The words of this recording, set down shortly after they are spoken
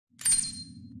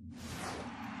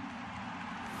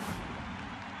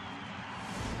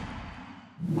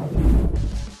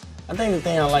I think the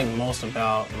thing I like most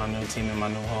about my new team and my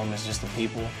new home is just the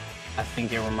people. I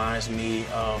think it reminds me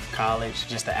of college,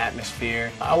 just the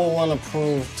atmosphere. I would want to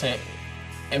prove to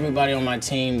everybody on my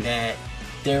team that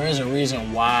there is a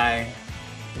reason why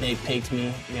they picked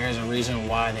me. There is a reason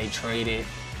why they traded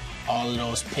all of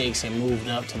those picks and moved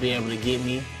up to be able to get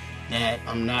me. That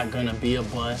I'm not going to be a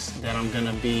bust, that I'm going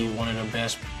to be one of the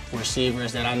best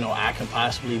receivers that I know I could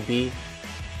possibly be.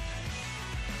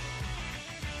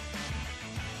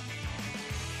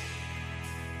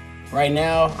 Right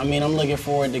now, I'm looking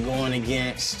forward to going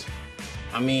against,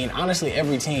 honestly,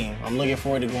 every team. I'm looking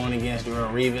forward to going against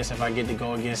Darrelle Revis if I get to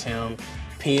go against him.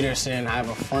 Peterson, I have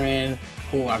a friend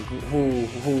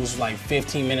who's like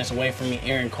 15 minutes away from me,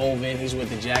 Aaron Colvin. He's with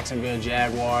the Jacksonville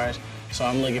Jaguars. So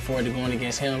I'm looking forward to going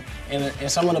against him.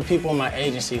 And some of the people in my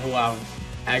agency who I've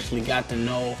actually got to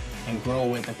know and grow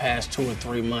with the past 2 or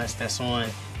 3 months that's on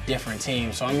different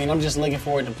teams. So I'm just looking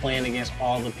forward to playing against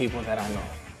all the people that I know.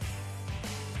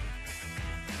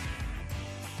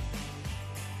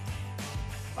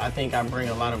 I think I bring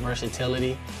a lot of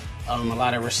versatility, a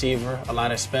lot of receiver, a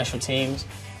lot of special teams.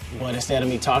 But instead of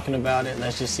me talking about it,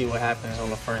 let's just see what happens on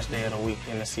the first day of the week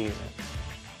in the season.